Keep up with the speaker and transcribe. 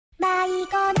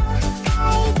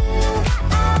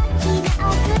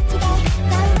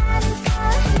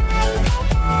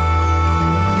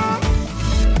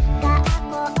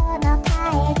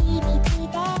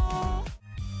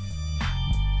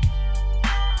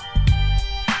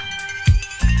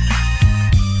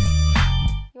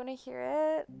wanna hear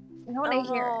it? I wanna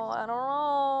hear it. I don't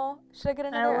know. Should I get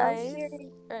another ice?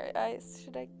 Or ice?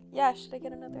 Should I? Yeah, should I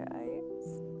get another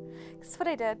ice? Guess what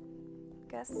I did.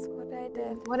 Guess what I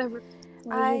did. Whatever.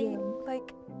 I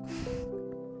like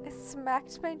I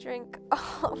smacked my drink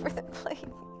all over the place.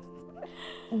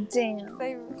 Damn.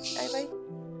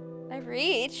 I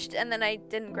reached and then I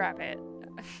didn't grab it.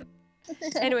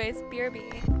 Anyways, BRB.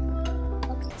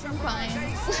 I'm fine.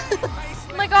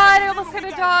 Oh my god, I almost hit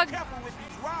a dog.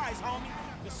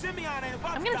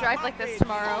 I'm gonna drive like this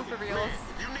tomorrow for reals.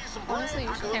 Honestly,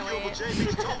 you should. Can't wait.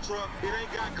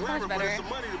 So much better.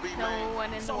 No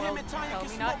one in the world can tell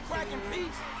me not to. I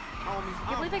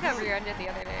can't believe I got rear-ended the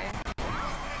other day.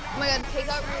 Oh my god, Kay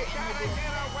got rear-ended.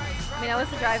 I mean, I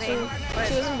wasn't driving, but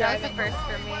she wasn't that driving. was the first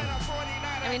for me.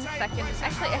 I mean, second.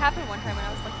 Actually, it happened one time when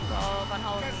I was like 12 on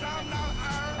Halloween.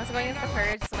 And I was going into the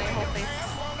purge, so my whole face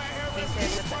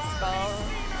painted with a skull.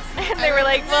 And they were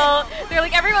like, well, they're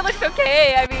like, everyone looks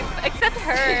okay. I mean, except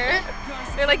her.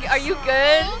 They're like, are you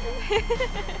good?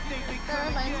 That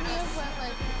reminds me of when,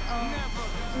 like,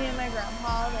 me and my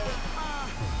grandpa,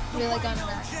 we like got in an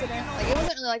accident. Like, it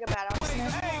wasn't really like a bad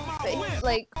accident, but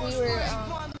like we were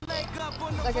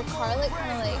like a car like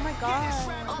kind of like Oh my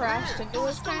god, crashed into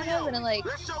us kind of, and then like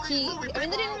I mean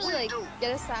they didn't really like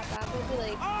get us that bad, but we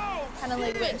like kind of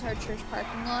like went into our church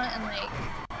parking lot and like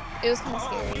it was kind of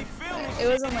scary. But it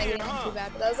wasn't like anything too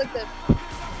bad, but that was like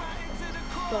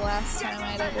the last time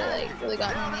I'd ever like really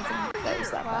gotten anything that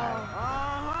was that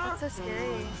bad. that's so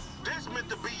scary.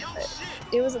 But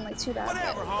it wasn't like too bad, but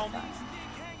it was fine.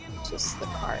 Just the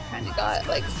car kind of got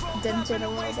like dented a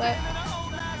little bit.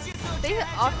 They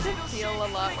often feel a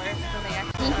lot worse than they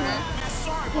actually are.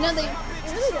 You know, it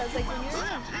really does. Like when you're in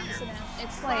an accident,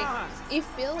 it's like you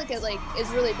feel like it like is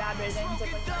really bad, but it ends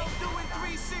up like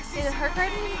The her car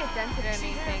didn't even get dented or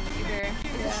anything either.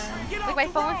 yeah. Like my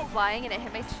phone was flying and it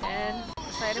hit my chin.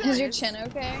 So I had a Is your bruise. chin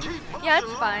okay? Yeah,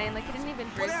 it's fine. Like it didn't even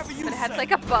bruise, but it had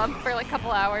like a bump for like a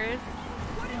couple hours.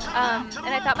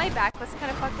 And I thought my back was kind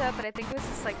of fucked up, but I think it was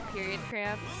just like period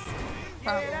cramps.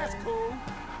 Probably.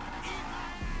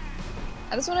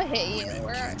 I just want to hit you.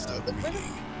 Where the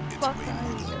fuck are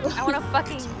you? I want to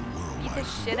fucking beat the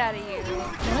shit out of you. I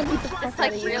want to beat the fuck Just out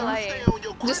like of you. real life.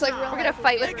 Just like real We're gonna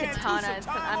fight with katanas, and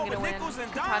I'm gonna win.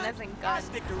 Katanas and guns.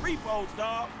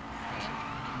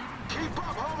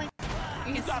 Are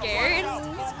you scared?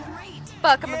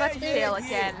 Fuck, I'm about to fail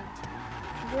again.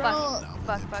 Girl,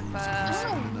 Fuck. I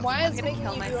don't know why it's making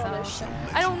kill you do all this shit.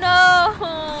 I don't know.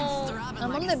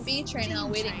 I'm on the beach right now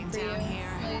waiting for you.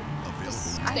 Like,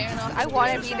 just staring off. I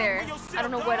want to be there. I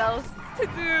don't know what else to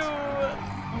do.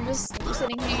 I'm just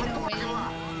sitting here, you know, waiting.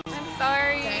 I'm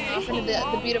sorry. Staring off into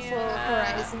the beautiful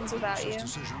horizons without you.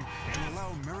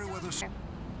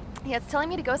 Yeah, it's telling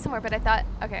me to go somewhere, but I thought,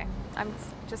 okay, I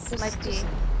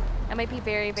might be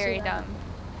very, very dumb.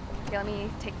 Okay, let me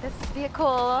take this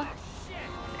vehicle.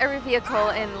 Every vehicle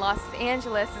in Los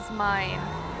Angeles is mine.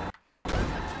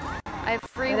 I have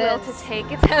free will to take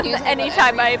them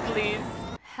anytime I please.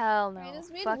 Hell no.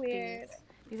 Ryan's being Fuck weird.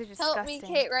 these are disgusting. Help me,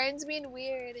 Kate. Ryan's being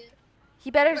weird.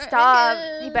 He better stop.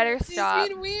 He better stop. He's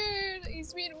being weird.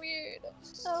 He's being weird.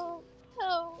 Help.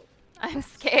 Help. I'm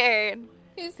scared.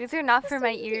 These are not for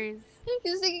my ears.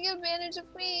 He's taking advantage of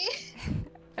me.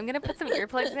 I'm gonna put some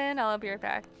earplugs in. I'll be right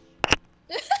back.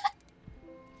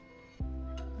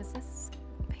 What's this?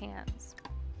 Pants.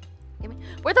 Give me.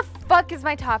 Where the fuck is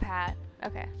my top hat?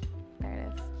 Okay, there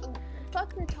it is.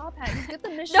 Fuck your top hat. Just get the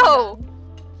mission. No! done.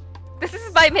 This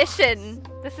is my mission.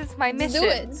 This is my mission. Just do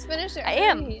it. Just finish it. I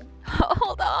am.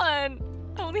 Hold on.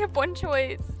 I only have one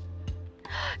choice.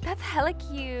 That's hella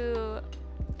cute.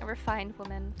 A refined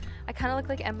woman. I kind of look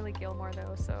like Emily Gilmore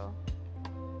though, so.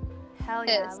 Hell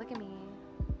yeah, look at me.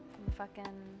 I'm fucking.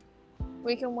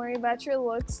 We can worry about your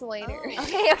looks later. Oh.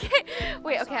 Okay.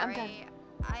 Wait, okay, I'm done.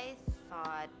 I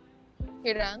thought.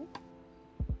 You're done?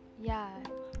 Yeah.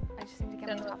 I just need to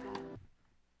get my top hat.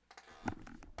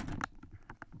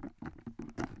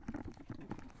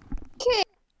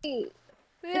 Kate!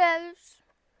 Yes.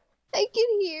 I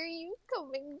can hear you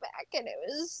coming back and it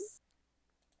was...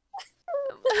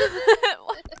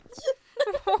 What?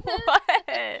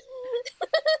 I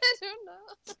don't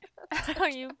know. Are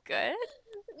you good?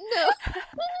 No.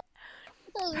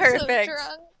 I'm Perfect. so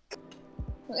drunk.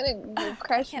 I'm gonna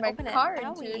crash my car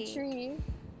into a tree.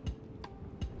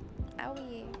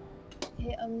 Owie. Hey,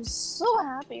 am so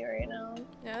happy right now.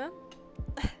 Yeah?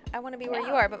 I want to be where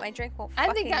you are, but my drink won't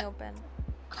fucking open.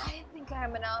 I think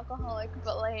I'm an alcoholic,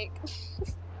 but like...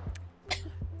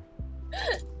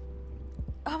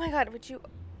 Oh my god, would you...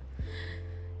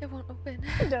 It won't open.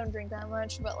 I don't drink that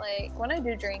much, but like, when I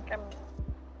do drink,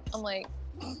 I'm like...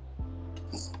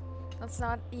 Let's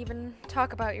not even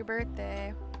talk about your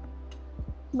birthday.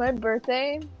 My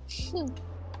birthday?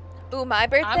 Ooh, my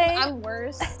birthday? I'm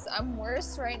worse. I'm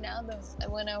worse right now than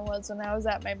when I was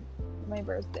at my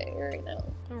birthday right now.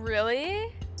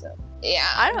 Really? So, yeah.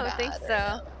 I don't think so.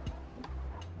 Right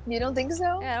you don't think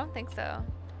so? Yeah, I don't think so.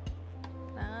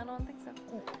 I don't think so.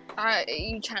 Are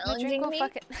you challenging me?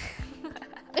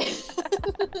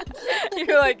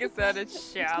 You're like, is that a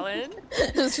challenge?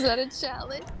 Is that a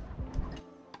challenge?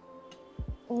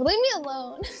 Leave me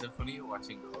alone. It's so funny you're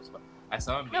watching Girls. I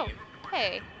saw a meme. No.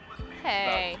 Hey.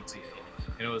 Hey. About GTA,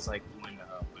 and it was like when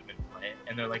women play,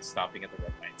 and they're like stopping at the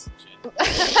red lights and shit.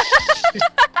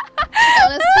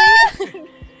 Honestly,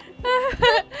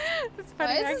 That's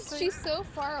funny, why is actually. she so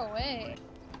far away?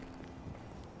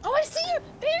 Oh, I see her!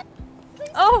 Bear!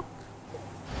 Oh!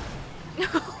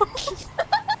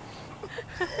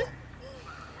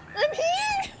 I'm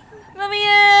here! Let me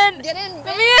in! Get in,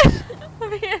 Let bitch! me in! Let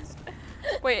me in!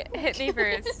 Wait, hit me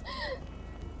first.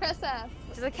 Press F.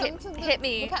 Just like Come to hit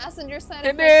me. The passenger side.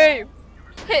 Hit of me! F.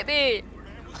 Hit me!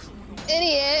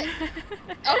 Idiot!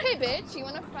 Okay, bitch, you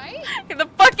wanna fight? Get the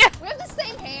fuck out! We have the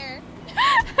same hair.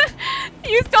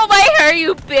 You stole my hair,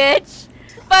 you bitch!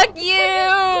 Fuck you!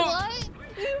 What?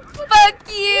 Fuck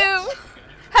you!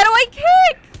 How do I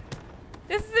kick?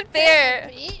 This isn't fair.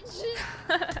 Bitch.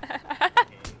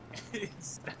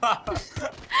 Stop.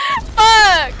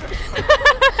 Fuck!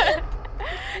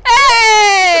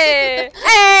 Hey!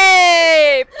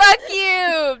 Hey! Fuck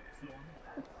you!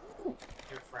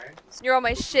 Your friends? You're on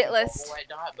my shit list. Why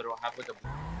not? But it'll have like a.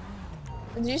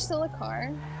 Did you steal a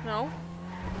car? No?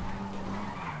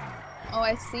 Oh,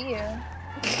 I see you.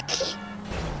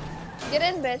 Get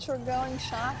in, bitch. We're going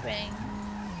shopping.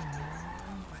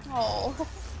 Oh.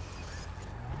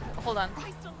 Hold on.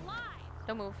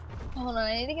 Don't move. Hold on.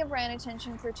 I need to give Ryan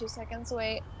attention for 2 seconds.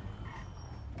 Wait.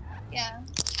 Yeah.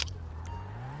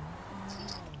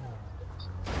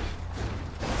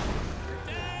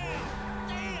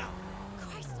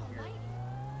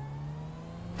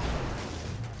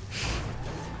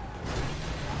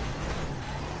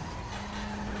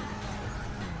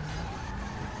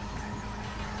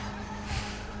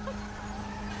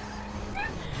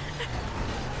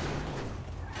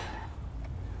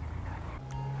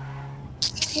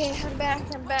 Okay, I'm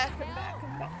back.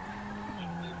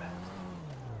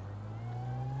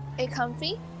 Hey,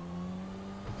 comfy?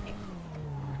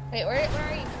 Wait, where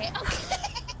are you? Okay.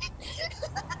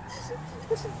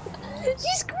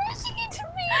 She's crashing into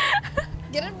me.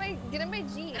 Get in my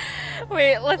Jeep.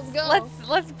 Wait, Let's go.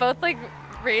 let's both like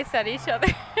race at each other.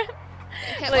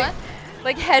 Okay, like, what?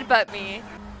 like headbutt me.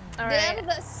 Get Alright. out of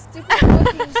that stupid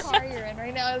fucking car you're in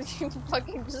right now. You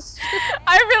fucking just.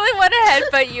 I really want to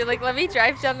headbutt you. Like, let me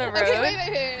drive down the road. Okay,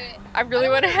 wait. I really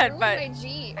want to headbutt. My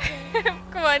Jeep.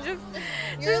 Come on, just.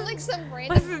 You're like some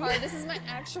random car. This is my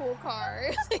actual car.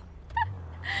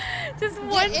 Just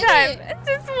one time.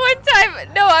 Just one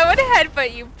time. No, I want to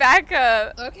headbutt you. Back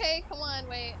up. Okay, come on,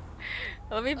 wait.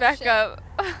 Let me back shit. up.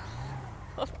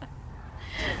 Hold on.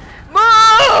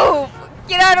 Move!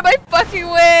 Get out of my fucking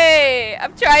way!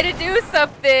 I'm trying to do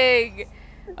something.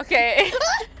 Okay.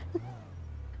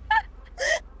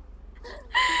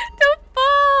 Don't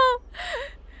fall.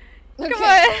 Okay, Come on.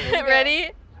 let's go.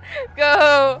 Ready?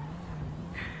 Go.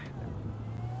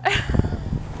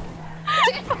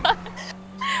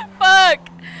 Fuck.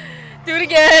 Do it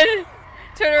again.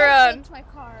 Turn I around. flipped my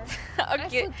car.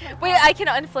 Okay. flipped my Wait, car. I can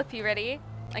unflip you. Ready?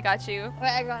 I got you. Wait,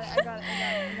 I got it.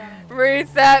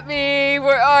 Race at me.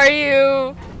 Where are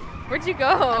you? Where'd you go?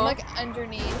 I'm like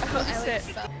underneath. Oh, I like shit.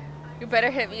 fell. You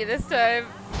better hit me this time.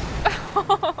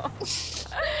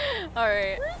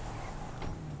 Alright.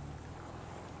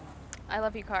 I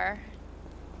love you, car.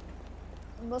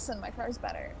 Listen, my car's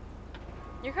better.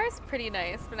 Your car's pretty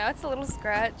nice, but now it's a little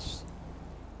scratched.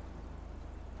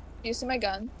 Do you see my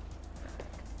gun?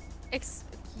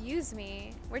 Excuse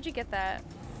me. Where'd you get that?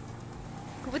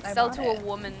 Who would I sell bought to it. a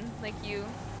woman like you?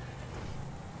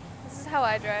 This is how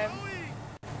I drive.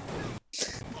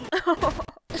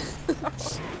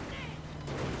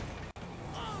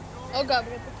 Oh god,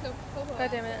 we got the Coco.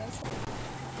 God damn it.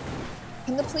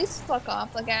 Can the police fuck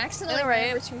off? Like, I accidentally Right.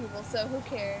 ran over 2 people, so who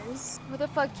cares? Who the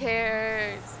fuck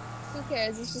cares? Who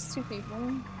cares? It's just 2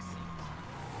 people.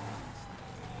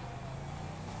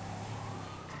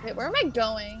 Wait, where am I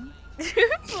going?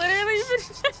 Literally.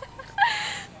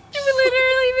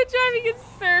 literally been driving in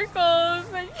circles.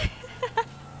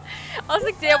 I was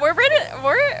like, damn, we're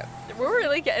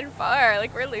really getting far.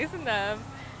 Like, we're losing them.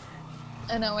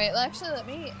 I know. Wait, actually, let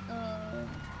me. I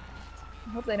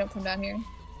hope they don't come down here.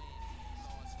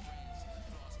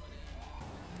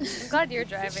 I'm glad you're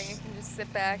driving. You can just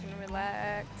sit back and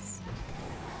relax.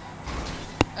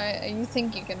 You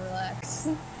think you can relax?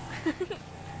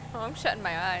 Oh, I'm shutting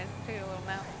my eyes. I'm taking a little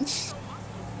nap.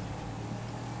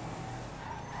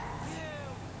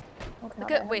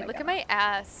 Look at my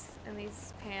ass in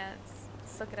these pants.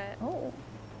 Just look at it. Oh.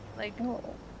 Like. Oh.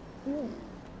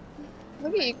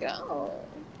 Look at you go.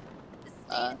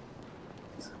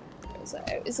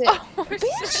 Is it? Oh,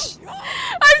 shit.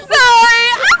 I'm sorry!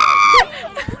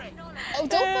 Oh,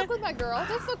 don't fuck with my girl.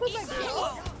 Don't fuck with my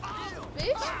girl.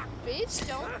 Bitch,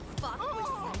 don't fuck with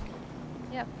me.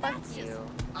 Yeah, fuck you.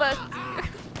 Fuck you.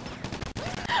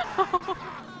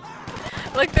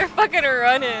 Like they're fucking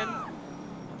running.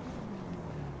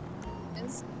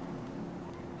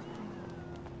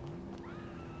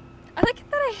 I like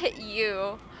that I hit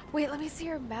you. Wait, let me see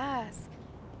your mask.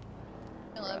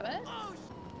 I love it.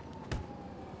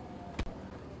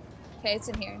 Okay, it's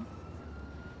in here.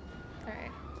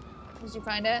 Alright. Did you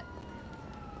find it?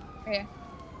 Okay.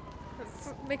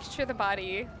 Let's make sure the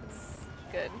body is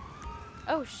good.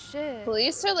 Oh shit.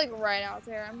 Police are like right out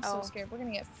there. I'm so Oh. scared. We're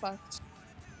gonna get fucked.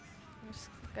 I just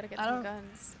gotta get some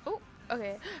guns. Oh,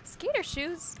 okay. Skater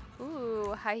shoes.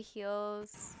 Ooh, high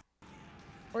heels.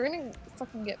 We're gonna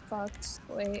fucking get fucked.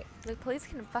 Wait. The police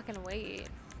can fucking wait.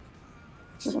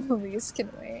 Police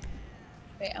can wait.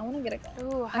 Wait, I wanna get a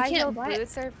gun. Ooh, high heel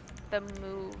boots are the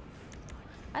move.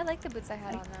 I like the boots I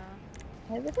had on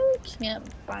though. I literally can't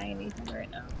buy anything right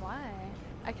now. Why?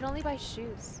 I can only buy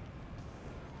shoes.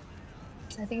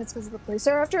 I think it's because the police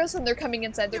are after us and they're coming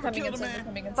inside. They're coming inside. They're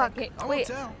coming inside. Fuck.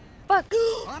 Wait. Fuck.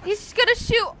 He's just gonna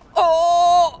shoot.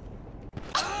 Oh!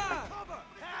 I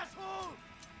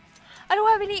don't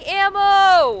have any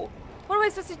ammo! What am I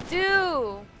supposed to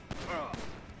do?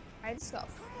 I just got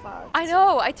fucked. I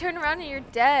know! I turned around and you're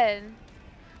dead.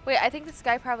 Wait, I think this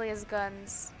guy probably has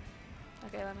guns.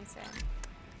 Okay, let me see.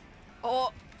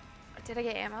 Oh! Did I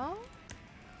get ammo?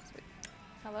 Sweet.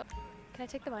 Hello? Can I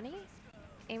take the money?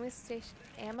 Ammo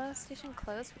station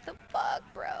closed? What the fuck,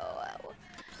 bro?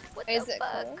 What the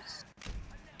fuck? Closed?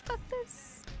 Fuck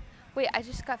this. Wait, I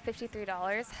just got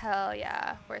 $53. Hell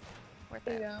yeah. Worth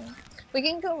it. Yeah. We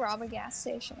can go rob a gas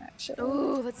station, actually.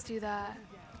 Ooh, let's do that.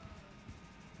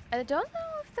 I don't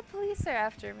know if the police are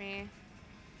after me.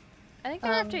 I think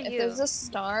they're after you. If there's a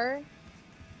star.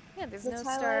 Yeah, there's no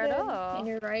star at all. And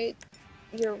you're right.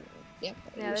 Yeah, yeah,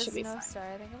 you should be no fine. star.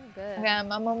 I think I'm good. Okay,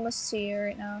 I'm almost to you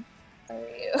right now. How are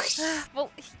you? Well,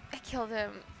 I killed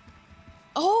him.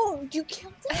 Oh, you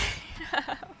killed him?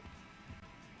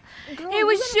 Girl, he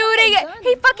was shooting it.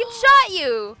 He fucking shot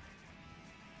you.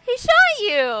 He shot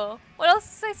you. What else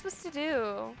was I supposed to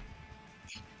do?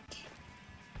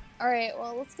 Alright,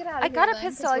 well, let's get out of here. I got a then,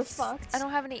 pistol. I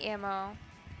don't have any ammo.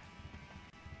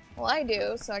 Well, I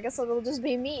do, so I guess it'll just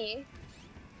be me.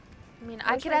 I mean,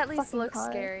 I could at least look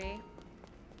scary.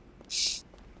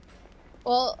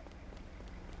 Well,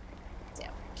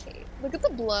 damn, Kate. Look at the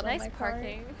blood on my car. Nice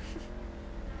parking.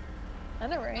 I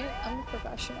know, right? I'm a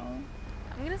professional.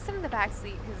 I'm gonna sit in the back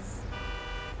seat because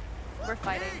we're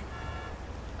fighting.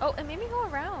 Oh, it made me go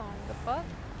around. The fuck?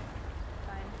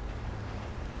 Fine.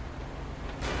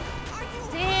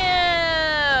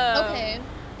 Damn! Okay.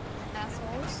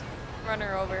 Assholes. Run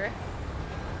her over. I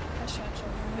shot you.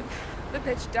 The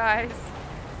bitch dies.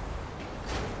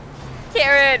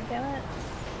 Karen! Damn it.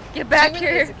 Get back She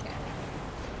really here! is a Karen.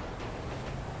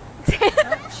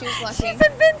 Oh, she's lucky. She's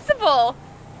invincible!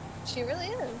 She really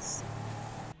is.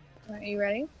 Are you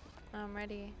ready? I'm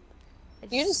ready.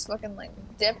 You just fucking like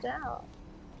dipped out.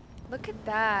 Look at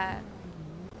that.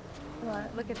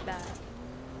 What? Look at that.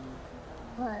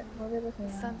 What? What are we looking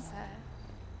at? Sunset.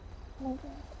 Okay.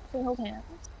 Okay, hold hands.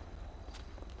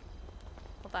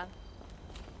 Hold on.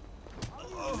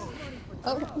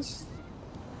 Oh.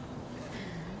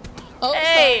 Oh,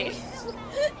 hey! sorry.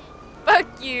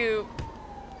 Fuck you!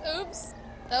 Oops.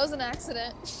 That was an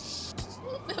accident.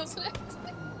 That was an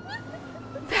accident.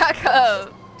 Back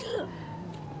up!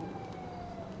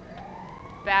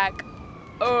 Back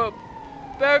up!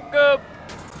 Back up!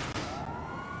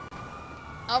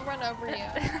 I'll run over you.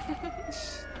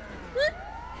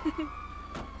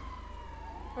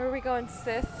 Where are we going,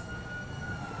 sis?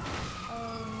 I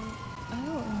don't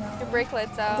know. Your brake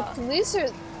light's out. The police are.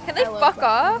 Can they fuck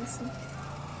off?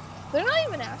 They're not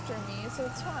even after me, so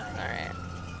it's fine. Alright.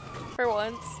 For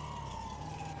once.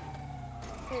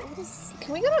 Wait, what is,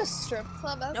 can we go to a strip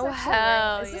club? That's Oh, actually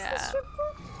hell weird. Is this the strip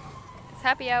club? It's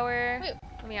happy hour. Wait.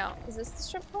 Let me out. Is this the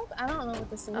strip club? I don't know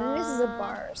what this is. Maybe this is a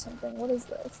bar or something. What is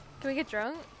this? Can we get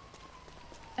drunk?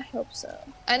 I hope so.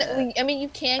 I mean, you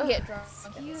can get drunk.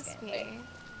 Excuse me.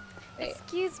 Wait.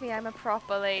 Excuse me, I'm a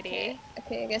proper lady.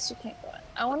 Okay, I guess you can't go in.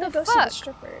 I want to The go see the fuck?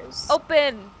 strippers.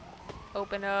 Open!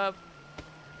 Open up.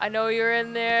 I know you're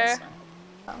in there.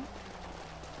 Oh.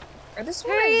 Or this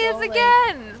Here he is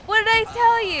again! What did I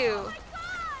tell you?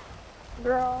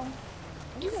 Girl.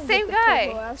 Same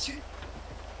guy.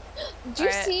 Did you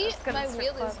Alright, see let's go to my the strip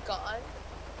wheel club. is gone?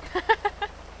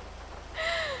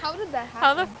 How did that happen?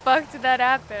 How the fuck did that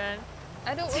happen?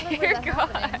 I don't remember Dear that God.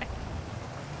 happening.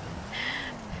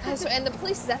 I swear, and the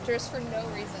police is after us for no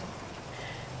reason.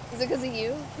 Is it because of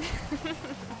you?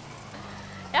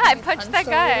 Yeah, I punched that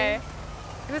guy.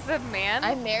 somebody? It was a man?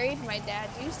 I married my dad.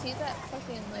 Do you see that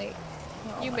fucking like?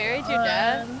 Oh You my married your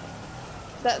dad? God.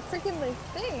 That freaking like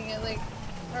thing. And, like,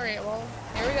 all right, well,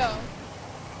 here we go.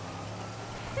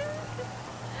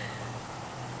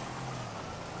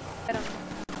 I don't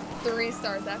 3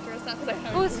 stars after us, not because I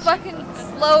have. Who's fucking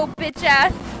slow bitch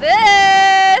ass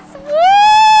this? Woo!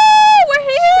 We're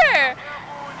here!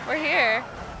 We're here.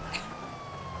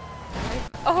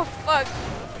 Oh fuck.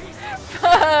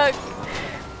 Fuck.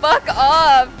 Fuck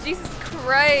off. Jesus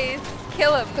Christ.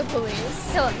 Kill him. The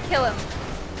police. Kill him. Kill him.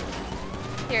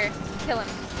 Here. Kill him.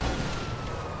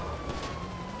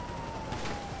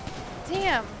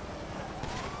 Damn.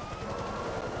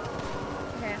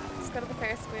 Okay, let's go to the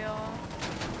Ferris wheel.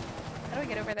 How do we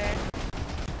get over there?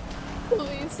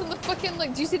 Police and the fucking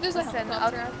like. Do you see there's a Listen,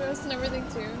 helicopter after us and everything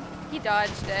too? He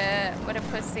dodged it. What a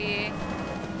pussy.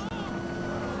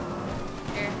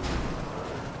 Here.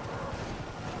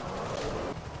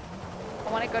 I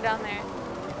want to go down there.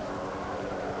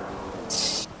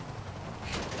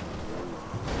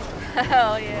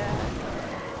 Hell yeah.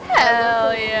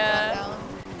 Hell yeah.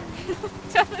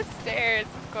 Down the stairs,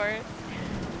 of course.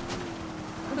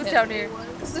 Who's down here?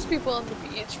 Because there's people on the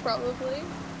beach, probably.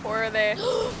 Or are they?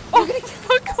 Oh,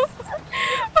 fuck.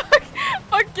 Fuck.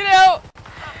 Fuck, get out.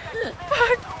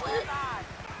 Fuck.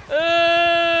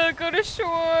 Go to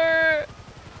shore.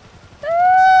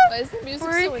 Why is the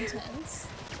music so intense?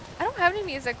 I don't have any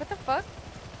music. What the fuck?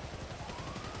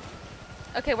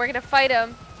 Okay, we're gonna fight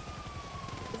him.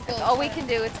 It's all we can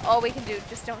do. It's all we can do.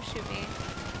 Just don't shoot me.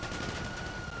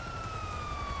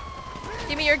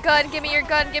 Give me your gun. Give me your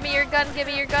gun. Give me your gun. Give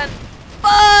me your gun.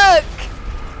 Fuck!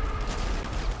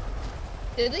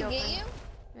 Did they get you?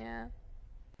 Yeah.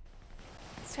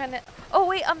 It's trying to. Oh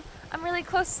wait, I'm really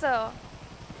close though.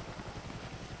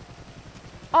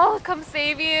 I'll come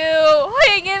save you.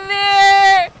 Hang in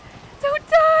there. Don't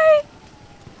die.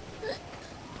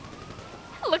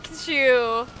 Look at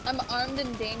you. I'm armed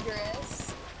and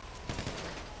dangerous.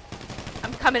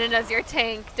 I'm coming in as your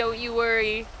tank. Don't you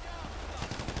worry.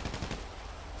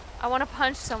 I want to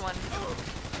punch someone.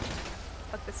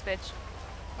 Fuck this bitch.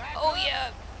 Oh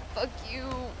yeah. Fuck you.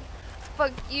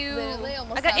 Fuck you. Literally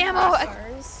almost I got have ammo. 5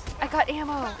 stars. I got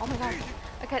ammo. Oh my god.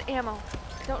 I got ammo.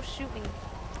 Don't shoot me.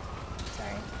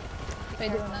 Sorry. What are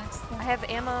you doing next? I have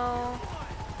ammo.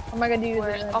 Oh my god, do you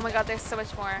Where- Oh my god, there's so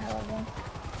much more. I love you.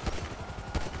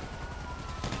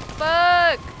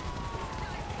 Fuck.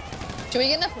 Should we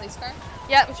get in a police car?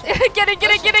 Yep. Oh, shit. Get in, get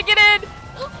Oh, in, get shit. in, get in.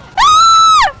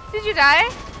 Ah! Did you die?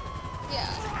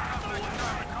 Yeah.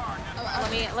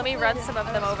 Let me run some of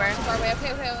them over. Far away. Okay.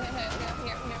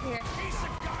 Here.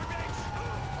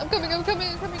 I'm coming. Come my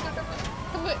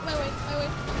way.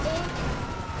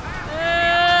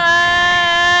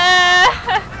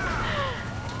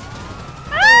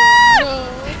 Oh. No,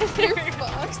 you're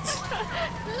fucked.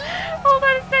 Hold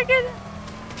on a second.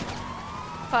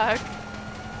 Fuck.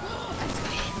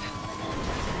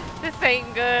 This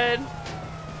ain't good.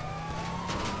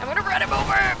 I'm gonna run him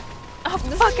over. Oh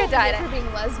This fuck! is I what we died. get for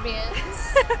being lesbians.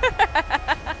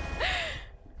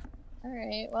 All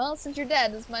right. Well, since you're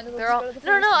dead, let's might as well They're just all. go to the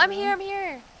No, first I'm one. here. I'm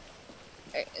here.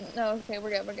 No, okay, we're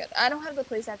good. I don't have the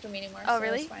police after me anymore. Oh so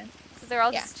really? It's fine. So they're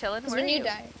all Yeah. just chilling. Because Where when are you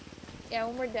die, yeah,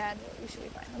 when we're dead, we should be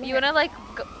fine. I'm You okay. wanna like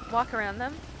walk around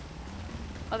them?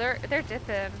 Oh, they're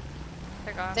dipping.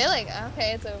 They're gone. They're like,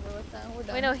 okay, it's over with now. We're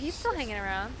done. Wait, no, he's still hanging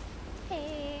around.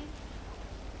 Hey.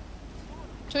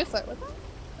 Should we flirt with them?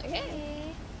 Like,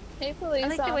 hey, hey, police I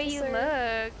like the way you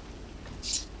officer.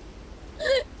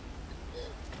 look.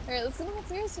 All right, let's go to the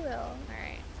Ferris wheel.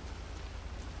 Alright.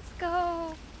 Let's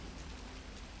go.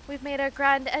 We've made our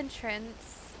grand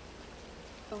entrance.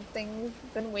 Something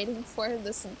we've been waiting for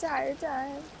this entire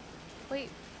time. Wait,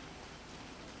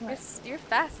 What? you're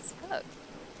fast as fuck.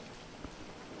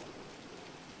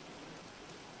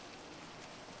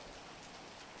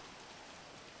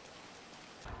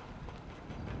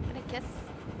 Gonna kiss?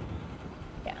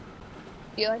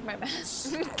 You like my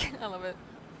mess? I love it.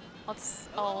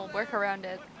 I'll work around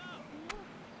it.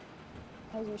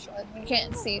 As you should. You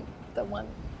can't see the one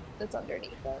that's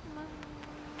underneath it.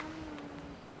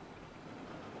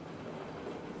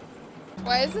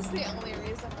 Why is this the only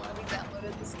reason why we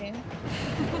downloaded this game?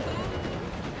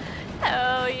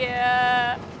 Hell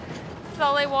yeah! That's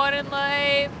all I want in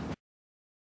life.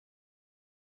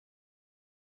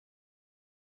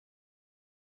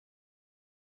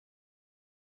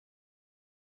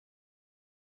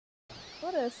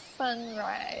 What a fun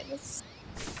ride.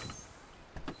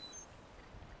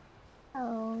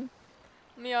 Oh.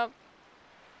 Yep.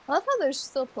 I love how there's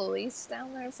still police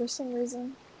down there for some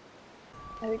reason.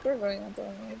 I think we're going out the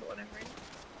wrong way, but whatever.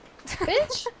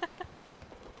 Bitch!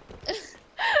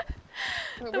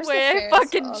 The way I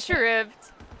fucking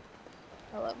tripped.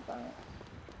 I love that.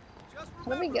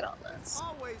 How do we get on this?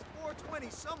 Always 420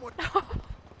 somewhere.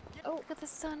 Oh, look at the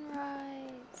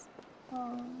sunrise.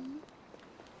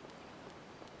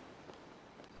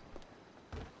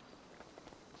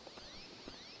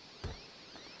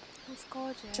 It's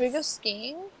gorgeous. Should we go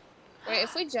skiing? Wait,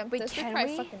 if we jump this, we'd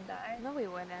probably fucking die. No, we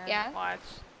wouldn't. Yeah? Watch.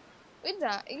 We'd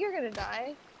die. You're gonna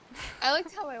die. I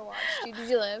liked how I watched you. Did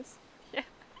you live? Yeah.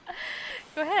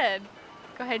 Go ahead.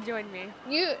 Go ahead, join me.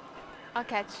 You. I'll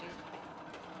catch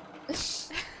you.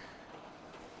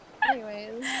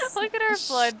 Anyways. Look at our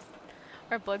blood.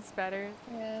 Our blood spatters.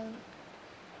 Yeah.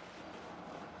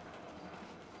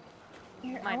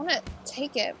 Here, I Mine. want to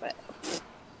take it, but...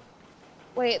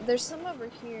 Wait, there's some over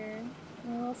here. I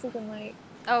don't know if we can, like...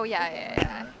 Oh,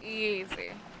 yeah.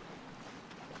 Easy.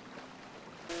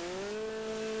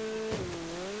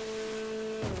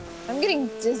 I'm getting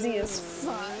dizzy as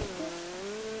fuck.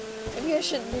 Maybe I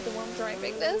shouldn't be the one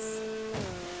driving this.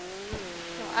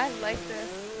 No, I like this.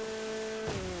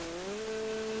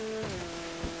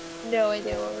 No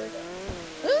idea what we're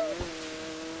doing.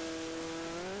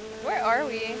 Where are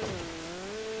we?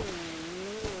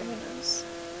 Who knows?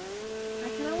 I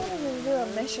kind of wanted to do a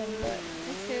mission, but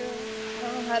Me too. I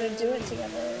don't know how to do it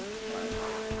together.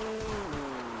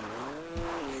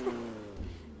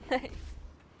 Nice.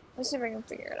 Let's see if I can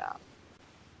figure it out.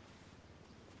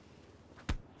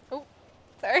 Oh,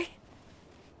 sorry.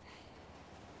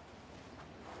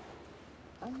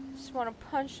 Just want to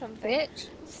punch something. Bitch.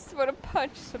 Just want to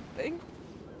punch something.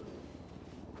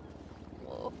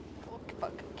 Oh,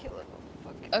 fucking kill it.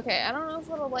 Fucking. Okay, I don't know if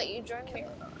it'll let you join me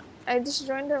or not. I just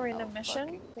joined a random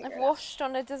mission. I've washed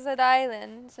on a desert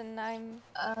island and I'm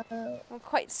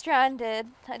quite stranded.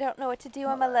 I don't know what to do.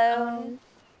 I'm alone.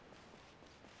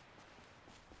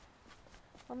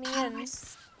 Let me in.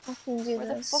 I can do Where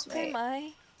this. the fuck am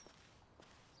I?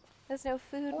 There's no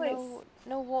food,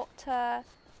 no water.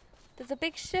 There's a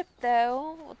big ship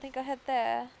though. I think I head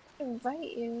there.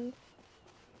 Invite you.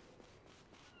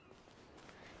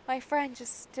 My friend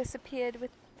just disappeared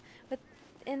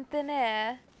in thin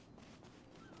air.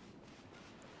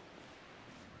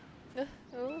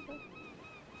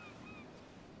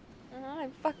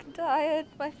 I'm fucking tired.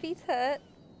 My feet hurt.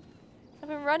 I've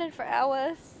been running for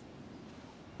hours.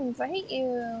 Invite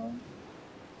you.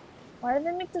 Why did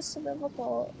they make this so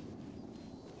difficult?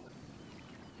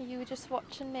 Are you just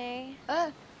watching me?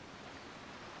 I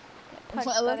love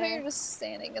how better. you're just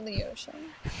standing in the ocean.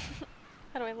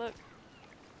 How do I look?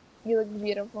 You look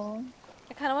beautiful.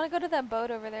 I kind of want to go to that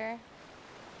boat over there.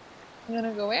 You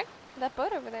wanna go where? That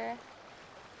boat over there.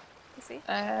 You see?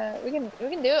 We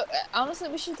can do it. Honestly,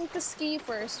 we should take the ski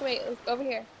first. Wait, look, over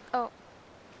here. Oh.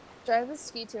 Drive the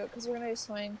ski to it, because we're gonna be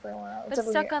swimming for a while. It's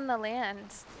stuck on the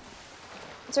land.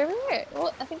 It's over here.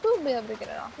 Well, I think we'll be able to get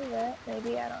it off of it.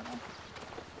 Maybe, I don't know.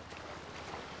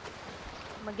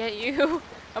 I'm gonna get you.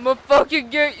 I'm gonna fucking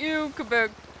get you. Come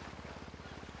back.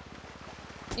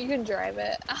 You can drive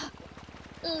it.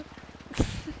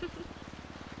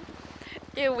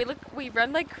 Ew, we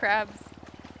run like crabs.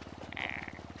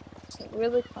 It's like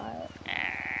really quiet.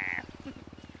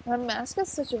 My mask is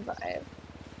such a vibe.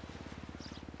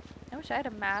 I wish I had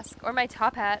a mask. Or my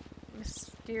top hat.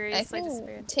 Mysteriously I can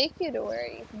disappeared. take you to where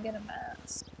you can get a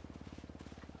mask.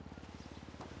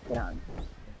 Get on.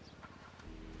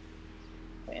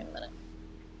 Wait a minute.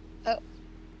 Oh.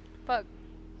 Fuck.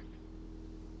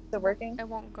 Is it working? I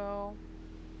won't go.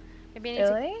 Maybe I need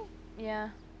Really? to... Yeah.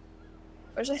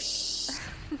 Wish I...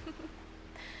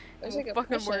 Wish I could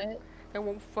fucking push work. it. It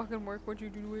won't fucking work once you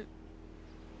do it.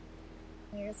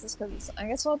 I guess it's because I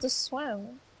guess we'll have to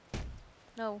swim.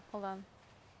 No, hold on.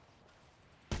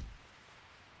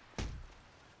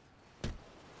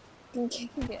 You can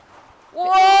get.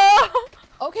 Whoa!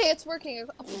 Okay, it's working.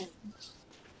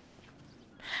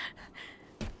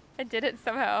 I did it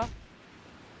somehow.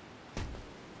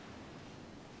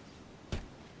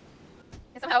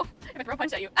 Ow! I'm gonna throw a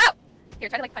punch at you. Ow! Here,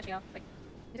 try to like punch me out. Like,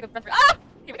 you have to go run through. Ah!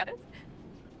 Here, we got this.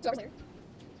 Go over there.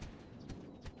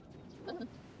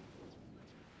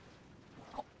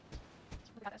 Oh.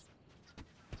 We got this.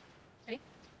 Ready?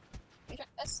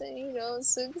 I say you don't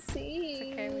succeed.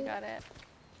 It's okay, we got it.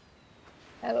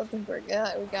 I don't think we're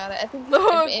good. We got it. I think. Look,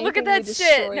 if look anything, at we that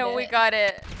shit! destroyed No, it. we got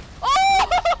it. Oh!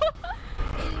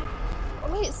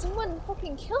 Oh, wait, someone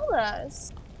fucking killed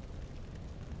us.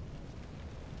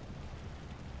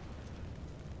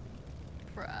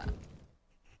 Bruh.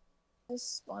 I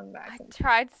spawned back. I in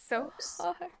tried so Oops.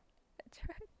 hard. I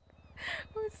tried.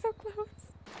 I was so close.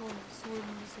 Swim, swim,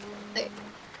 swim. Hey,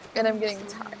 and I'm getting Swim,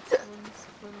 tired. swim,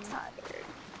 swim. Tired.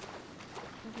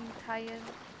 I'm getting tired.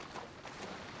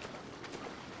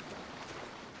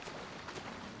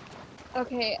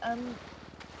 Okay,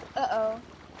 uh-oh.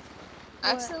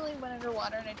 I accidentally went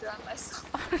underwater and I drowned myself.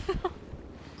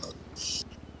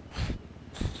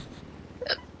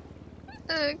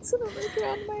 I accidentally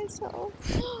drowned myself.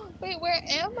 Wait, where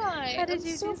am I? How did I'm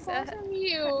you so do far that? from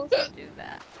you. How did you do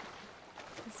that?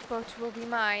 This boat will be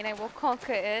mine. I will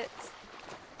conquer it.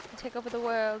 And take over the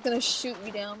world. It's gonna shoot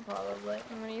me down, probably.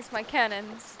 I'm gonna use my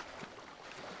cannons.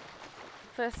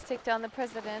 First, take down the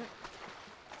president.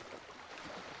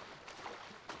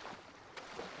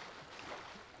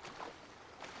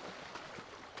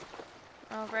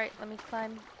 Alright, let me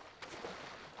climb.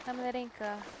 Climb that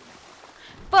anchor.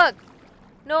 Fuck!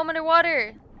 No, I'm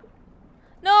underwater!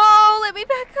 No! Let me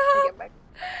back I up! get back.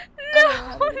 No,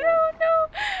 how do no, you do that? no!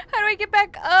 How do I get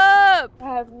back up?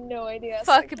 I have no idea.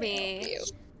 so I Fuck can't me. help you.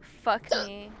 Fuck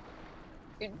me.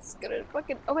 You're just gonna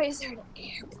fucking. Oh wait, is there an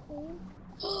airplane?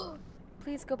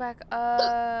 Please go back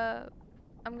up.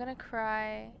 I'm gonna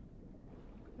cry.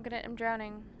 I'm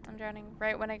drowning. I'm drowning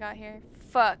right when I got here.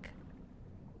 Fuck.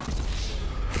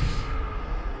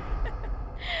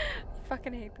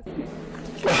 Fucking hate this game.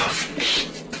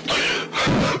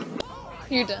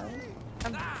 You're done.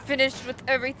 I'm finished with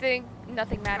everything.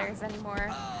 Nothing matters anymore.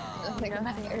 Nothing Nothing.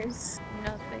 matters.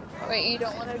 Nothing. Wait, you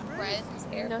don't want to rent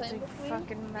airplane Nothing with me?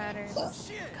 fucking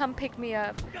matters. Come pick me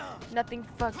up. Nothing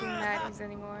fucking matters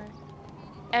anymore.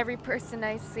 Every person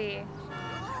I see.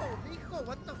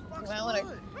 What the You fuck's might want to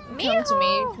good? come to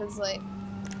me,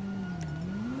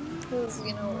 because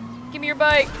you know, Give me your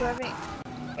bike. driving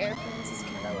airplanes is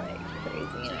kind of like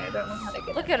crazy, and I don't know how to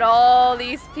get Look in. at all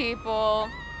these people.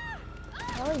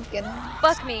 How do I get in?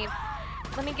 Fuck me.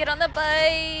 Let me get on the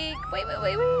bike. Wait.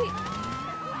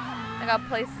 I got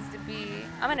places to be.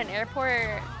 I'm at an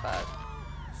airport. Fuck.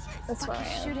 That's Fuck, where I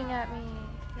he's am. shooting at me.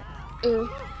 Ooh.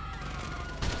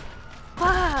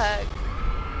 Fuck.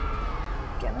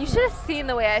 Get You in. should have seen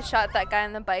the way I shot that guy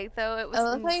on the bike, though. It was I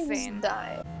love how you insane. just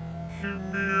died.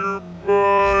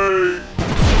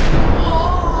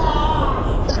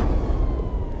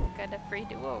 Got a free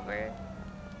do-over.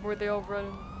 Where'd they all run?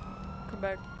 Come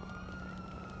back.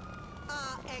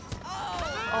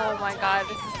 Oh my god,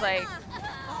 this is like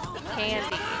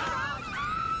candy.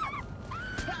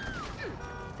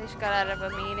 They just got out of a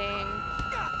meeting.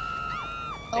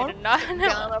 They did not Get know.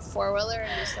 on a four-wheeler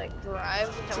and just like drive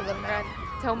to the map.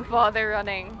 Don't bother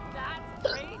running.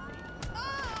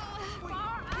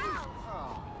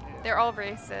 They're all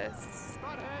racists.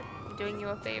 I'm doing you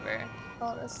a favor.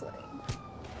 Honestly.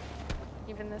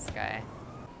 Even this guy.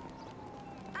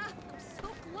 I'm so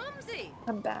clumsy.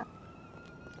 I'm back.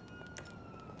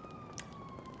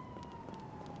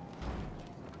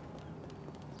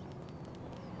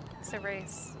 It's a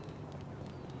race.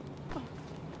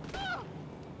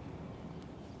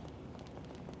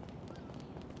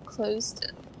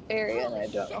 Closed area and I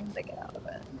don't know how to get out of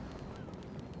it.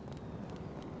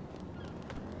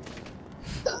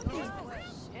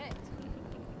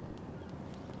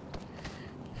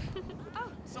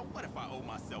 So what if I owe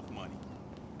myself money?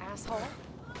 Asshole.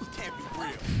 You can't be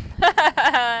real.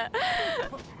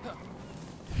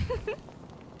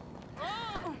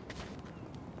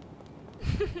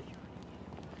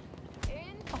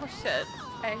 Oh shit.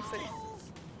 I actually...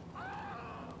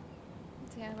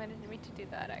 Damn, I didn't mean to do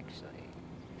that actually.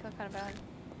 I feel kind of bad.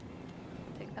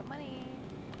 Take that money.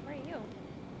 Where are you?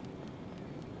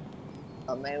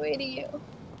 On my way to you.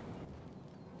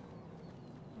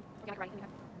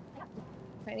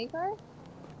 Tiny car?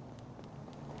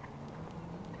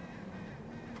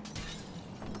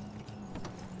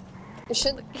 It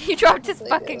should. He dropped his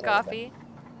hopefully be fucking a little bit- coffee.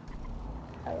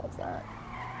 I love that.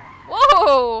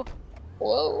 Whoa!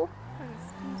 Whoa.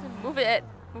 Move it.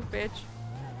 Move, bitch.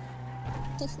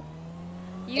 You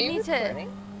Are you need to...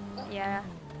 recording? Yeah.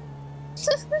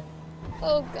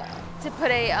 Oh god. To put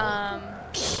a,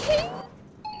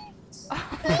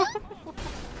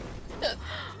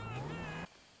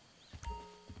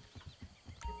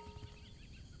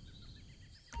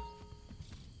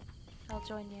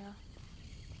 join you.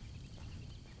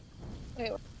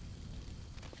 Wait,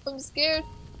 I'm scared.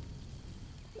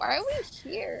 Why are we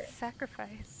here?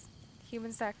 Sacrifice.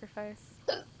 Human sacrifice.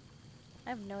 I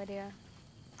have no idea.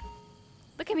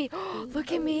 Look at me!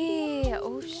 Look at me!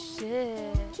 Oh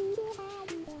shit.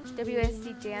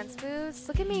 WSD dance moves?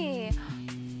 Look at me!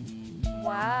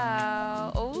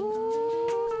 Wow.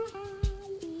 Oh.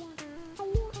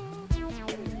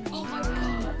 Oh my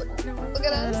god. Look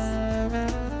at us.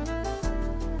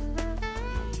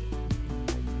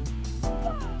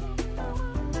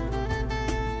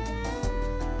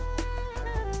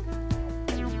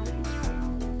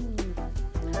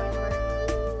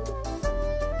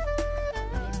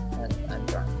 I'm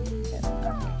drunk.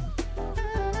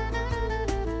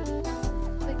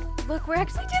 Look, we're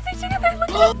actually dancing together! Look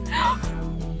at us!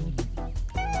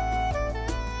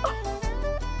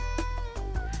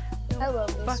 I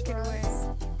love this. Fucking for way. us.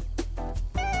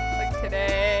 Like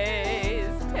today's.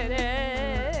 Look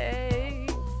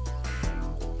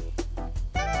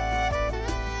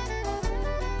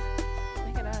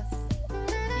at us.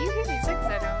 Do you hear music?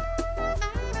 'Cause I don't.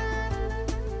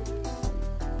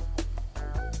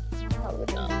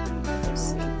 Probably not. Let's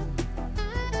see. I'm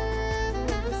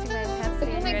boosting my So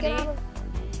intensity. can Are I you get ready? out of...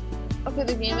 Okay,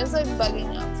 the game is like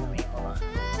bugging out for me. Hold on.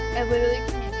 I literally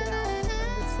can't get out of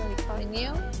this like menu.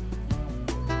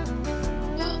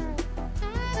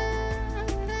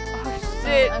 Oh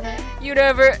shit.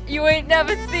 You ain't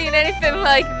never seen anything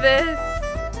like this.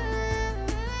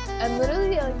 I'm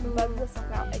literally like bugged the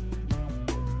fuck out.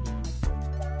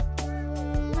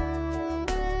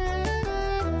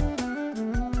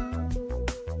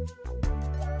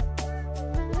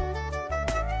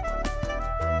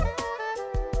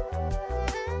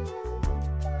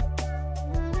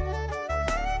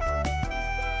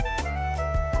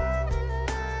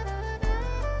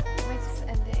 Let's just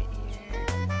end it here.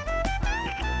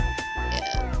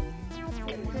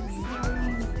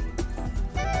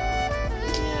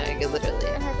 Yeah, I could literally.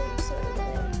 I had to sort of.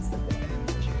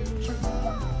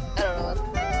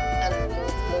 I don't know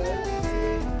what to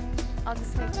do. I'll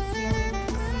just make this the end.